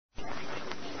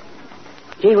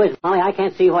Gee whiz, Molly, I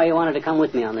can't see why you wanted to come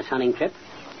with me on this hunting trip.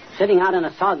 Sitting out in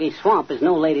a soggy swamp is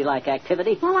no ladylike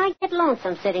activity. Well, I get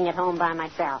lonesome sitting at home by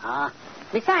myself.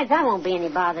 Besides, I won't be any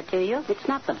bother to you. It's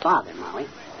not the bother, Molly.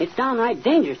 It's downright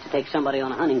dangerous to take somebody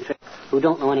on a hunting trip who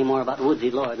don't know any more about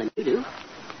woodsy lore than you do.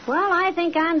 Well, I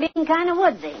think I'm being kind of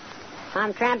woodsy.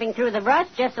 I'm tramping through the brush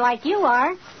just like you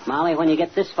are. Molly, when you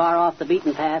get this far off the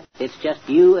beaten path, it's just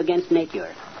you against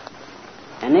nature.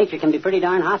 And nature can be pretty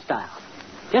darn hostile.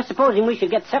 Just supposing we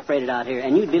should get separated out here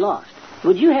and you'd be lost.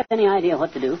 Would you have any idea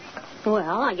what to do?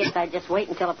 Well, I guess I'd just wait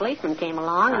until a policeman came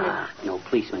along and... No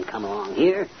policeman come along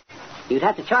here. You'd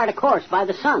have to chart a course by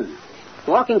the sun,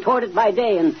 walking toward it by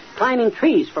day and climbing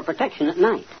trees for protection at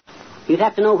night. You'd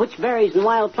have to know which berries and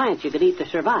wild plants you could eat to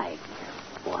survive.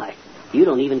 Why, you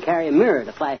don't even carry a mirror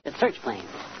to flash at search planes.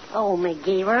 Oh,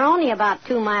 McGee, we're only about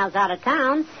 2 miles out of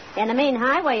town, and the main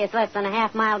highway is less than a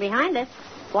half mile behind us.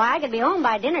 Why, I could be home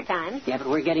by dinner time. Yeah, but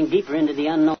we're getting deeper into the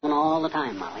unknown all the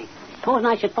time, Molly. Supposing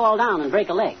I should fall down and break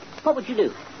a leg. What would you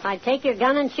do? I'd take your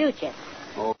gun and shoot you.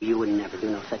 Oh, you would never do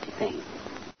no such a thing.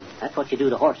 That's what you do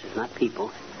to horses, not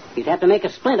people. You'd have to make a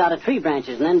splint out of tree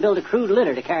branches and then build a crude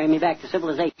litter to carry me back to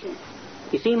civilization.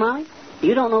 You see, Molly,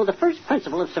 you don't know the first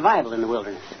principle of survival in the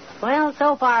wilderness. Well,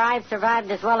 so far I've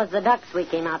survived as well as the ducks we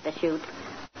came out to shoot.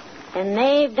 And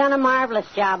they've done a marvelous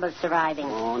job of surviving.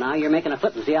 Oh, now you're making a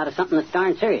flippancy out of something that's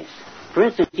darn serious. For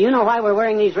instance, do you know why we're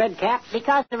wearing these red caps?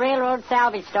 Because the railroad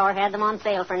salvage store had them on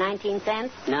sale for 19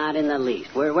 cents. Not in the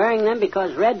least. We're wearing them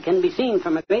because red can be seen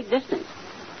from a great distance.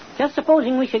 Just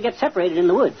supposing we should get separated in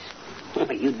the woods.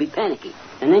 You'd be panicky.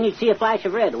 And then you'd see a flash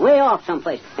of red way off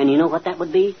someplace. And you know what that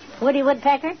would be? Woody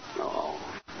Woodpecker? Oh,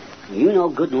 you know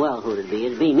good and well who it'd be.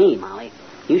 It'd be me, Molly.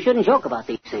 You shouldn't joke about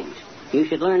these things. You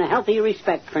should learn a healthy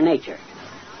respect for nature.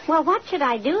 Well, what should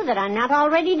I do that I'm not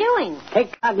already doing?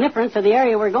 Take cognizance of the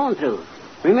area we're going through.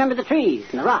 Remember the trees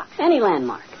and the rocks, any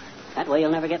landmark. That way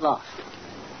you'll never get lost.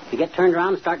 If you get turned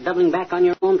around and start doubling back on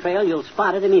your own trail, you'll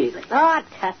spot it immediately. Oh,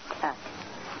 tut, tut.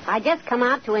 I just come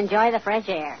out to enjoy the fresh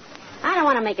air. I don't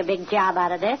want to make a big job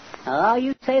out of this. Oh,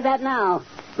 you say that now.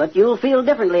 But you'll feel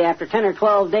differently after 10 or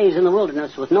 12 days in the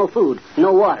wilderness with no food,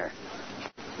 no water.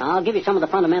 I'll give you some of the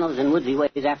fundamentals in woodsy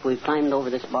ways after we've climbed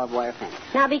over this barbed wire fence.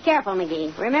 Now, be careful,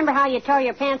 McGee. Remember how you tore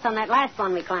your pants on that last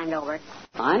one we climbed over?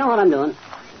 I know what I'm doing.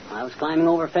 I was climbing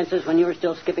over fences when you were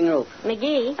still skipping rope.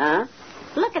 McGee? Huh?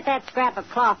 Look at that scrap of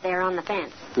cloth there on the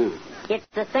fence. It's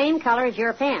the same color as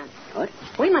your pants. What?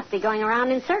 We must be going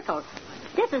around in circles.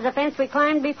 This is the fence we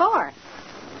climbed before.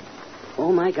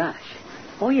 Oh, my gosh.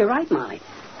 Oh, you're right, Molly.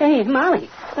 Hey, Molly,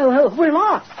 we're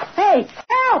lost. Hey,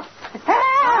 help! Help!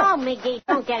 Oh, McGee,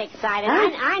 don't get excited. Huh?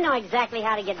 I know exactly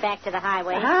how to get back to the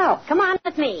highway. How? Come on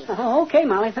with me. Oh, okay,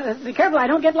 Molly. Be careful I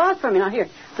don't get lost from you. Now, here,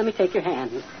 let me take your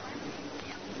hand.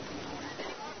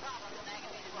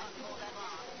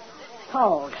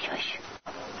 Oh, shush.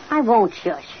 I won't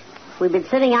shush. We've been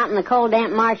sitting out in the cold,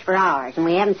 damp marsh for hours, and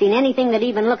we haven't seen anything that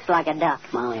even looks like a duck.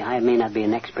 Molly, I may not be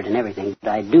an expert in everything,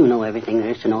 but I do know everything there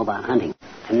is to know about hunting.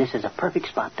 And this is a perfect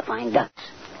spot to find ducks.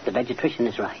 The vegetation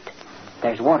is right.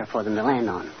 There's water for them to land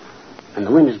on. And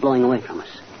the wind is blowing away from us.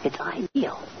 It's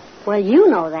ideal. Well, you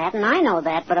know that, and I know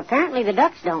that, but apparently the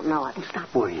ducks don't know it. Well,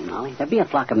 stop worrying, Molly. There'll be a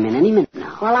flock of them in any minute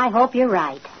now. Well, I hope you're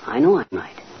right. I know I'm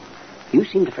right. You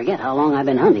seem to forget how long I've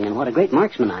been hunting and what a great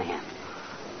marksman I am.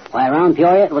 Why, around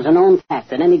Peoria, it was a known fact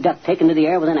that any duck taken to the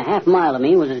air within a half mile of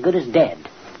me was as good as dead.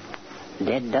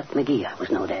 Dead Duck McGee I was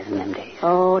known as in them days.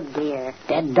 Oh, dear.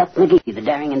 Dead Duck McGee, the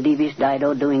daring and devious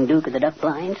dido-doing Duke of the Duck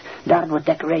Blinds, dotted with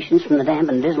decorations from the damp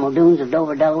and dismal dunes of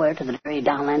Dover, Delaware, to the dreary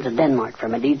downlands of Denmark for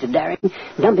my deeds of daring,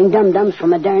 dumping dum-dums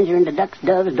from a derringer into ducks,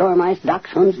 doves, dormice,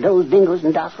 dachshunds, does, dingoes,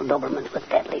 and docile Dobermans with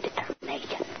deadly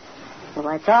determination. Well,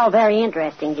 it's all very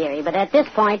interesting, dearie, but at this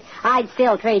point, I'd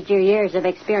still trade your years of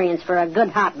experience for a good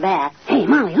hot bath. Hey,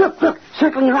 Molly, look,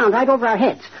 circling around right over our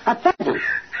heads. A pheasant.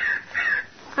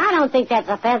 I don't think that's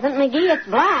a pheasant, McGee. It's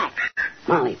black.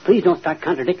 Molly, please don't start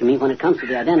contradicting me when it comes to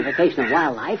the identification of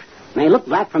wildlife. It may look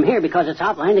black from here because it's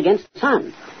outlined against the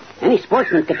sun. Any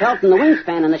sportsman could tell from the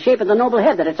wingspan and the shape of the noble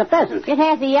head that it's a pheasant. It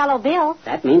has a yellow bill.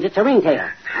 That means it's a ringtail.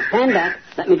 Now stand back.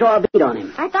 Let me draw a bead on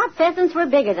him. I thought pheasants were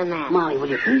bigger than that. Molly, will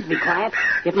you please be quiet?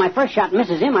 If my first shot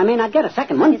misses him, I may not get a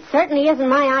second one. It certainly isn't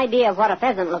my idea of what a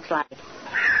pheasant looks like.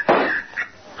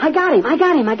 I got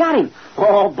him.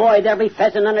 Oh, boy, there'll be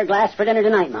pheasant under glass for dinner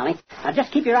tonight, Molly. Now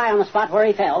just keep your eye on the spot where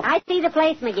he fell. I see the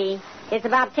place, McGee. It's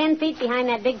about 10 feet behind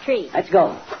that big tree. Let's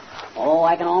go. Oh,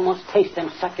 I can almost taste them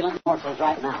succulent morsels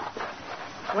right now.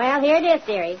 Well, here it is,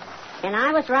 dearie. And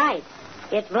I was right.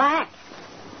 It's black.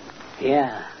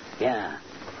 Yeah.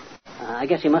 I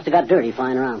guess he must have got dirty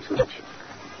flying around so much.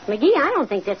 McGee, I don't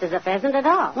think this is a pheasant at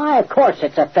all. Why, of course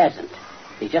it's a pheasant.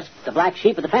 He's just the black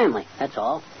sheep of the family, that's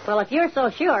all. Well, if you're so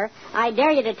sure, I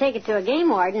dare you to take it to a game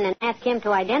warden and ask him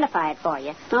to identify it for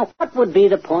you. Now, what would be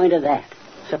the point of that?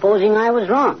 Supposing I was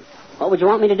wrong, what would you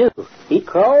want me to do? Eat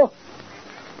crow?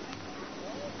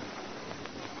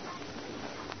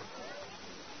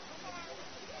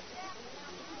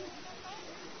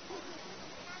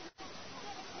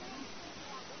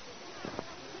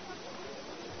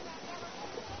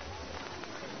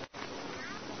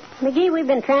 McGee, we've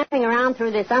been tramping around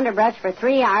through this underbrush for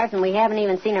 3 hours, and we haven't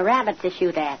even seen a rabbit to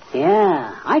shoot at.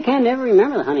 Yeah, I can't ever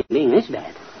remember the hunting being this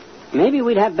bad. Maybe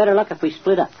we'd have better luck if we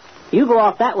split up. You go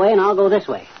off that way, and I'll go this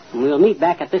way. And we'll meet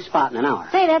back at this spot in an hour.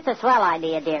 Say, that's a swell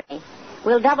idea, dearie.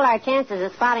 We'll double our chances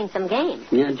of spotting some game.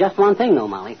 Yeah, just one thing, though,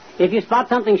 Molly. If you spot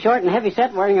something short and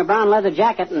heavy-set wearing a brown leather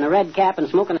jacket and a red cap and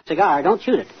smoking a cigar, don't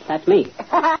shoot it. That's me.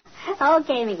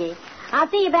 Okay, McGee. I'll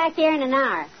see you back here in an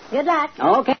hour. Good luck.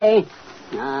 Okay.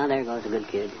 Ah, there goes a good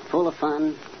kid. Full of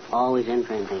fun, always in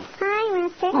for anything. Hi,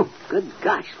 mister. Oh, good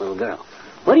gosh, little girl.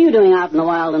 What are you doing out in the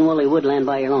wild and woolly woodland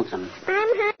by your lonesome? I'm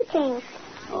hunting.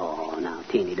 Oh, now,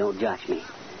 Teeny, don't josh me.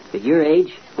 At your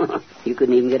age, you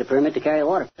couldn't even get a permit to carry a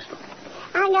water pistol.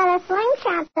 I got a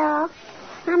slingshot, though.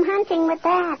 I'm hunting with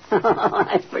that.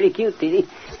 That's pretty cute, Teeny.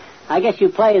 I guess you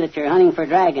play that you're hunting for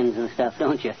dragons and stuff,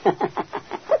 don't you?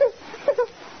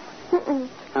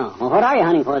 Oh, well, what are you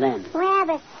hunting for then?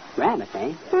 Rabbits. Rabbits,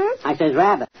 eh? Hmm? I says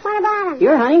rabbit. What about 'em?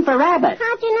 You're hunting for rabbits.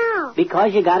 How'd you know?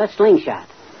 Because you got a slingshot.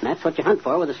 And that's what you hunt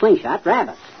for with a slingshot,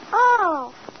 rabbits.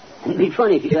 Oh. It'd be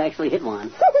funny if you actually hit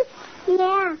one.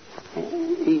 Yeah.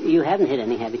 You haven't hit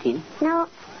any, have you, Teeny? No.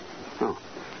 Oh.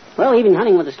 Well, even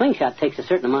hunting with a slingshot takes a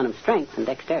certain amount of strength and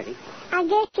dexterity. I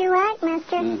guess you're right,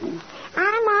 mister. Mm-hmm.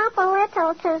 I'm awful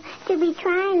little to be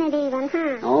trying it even,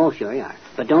 huh? Oh, sure you are.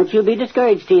 But don't you be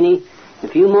discouraged, Teeny. In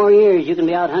a few more years, you can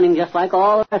be out hunting just like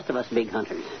all the rest of us big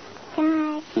hunters.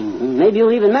 Gosh. Mm-hmm. Maybe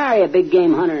you'll even marry a big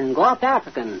game hunter and go out to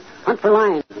Africa and hunt for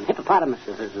lions and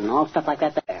hippopotamuses and all stuff like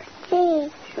that there. Gee.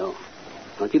 So,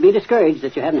 don't you be discouraged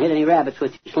that you haven't hit any rabbits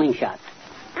with your slingshot.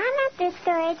 I'm not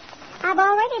discouraged. I've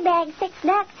already bagged 6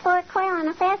 ducks, 4 quail, and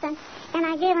a pheasant, and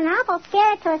I gave an awful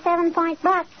scare to a 7-point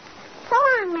buck. So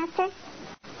long, mister.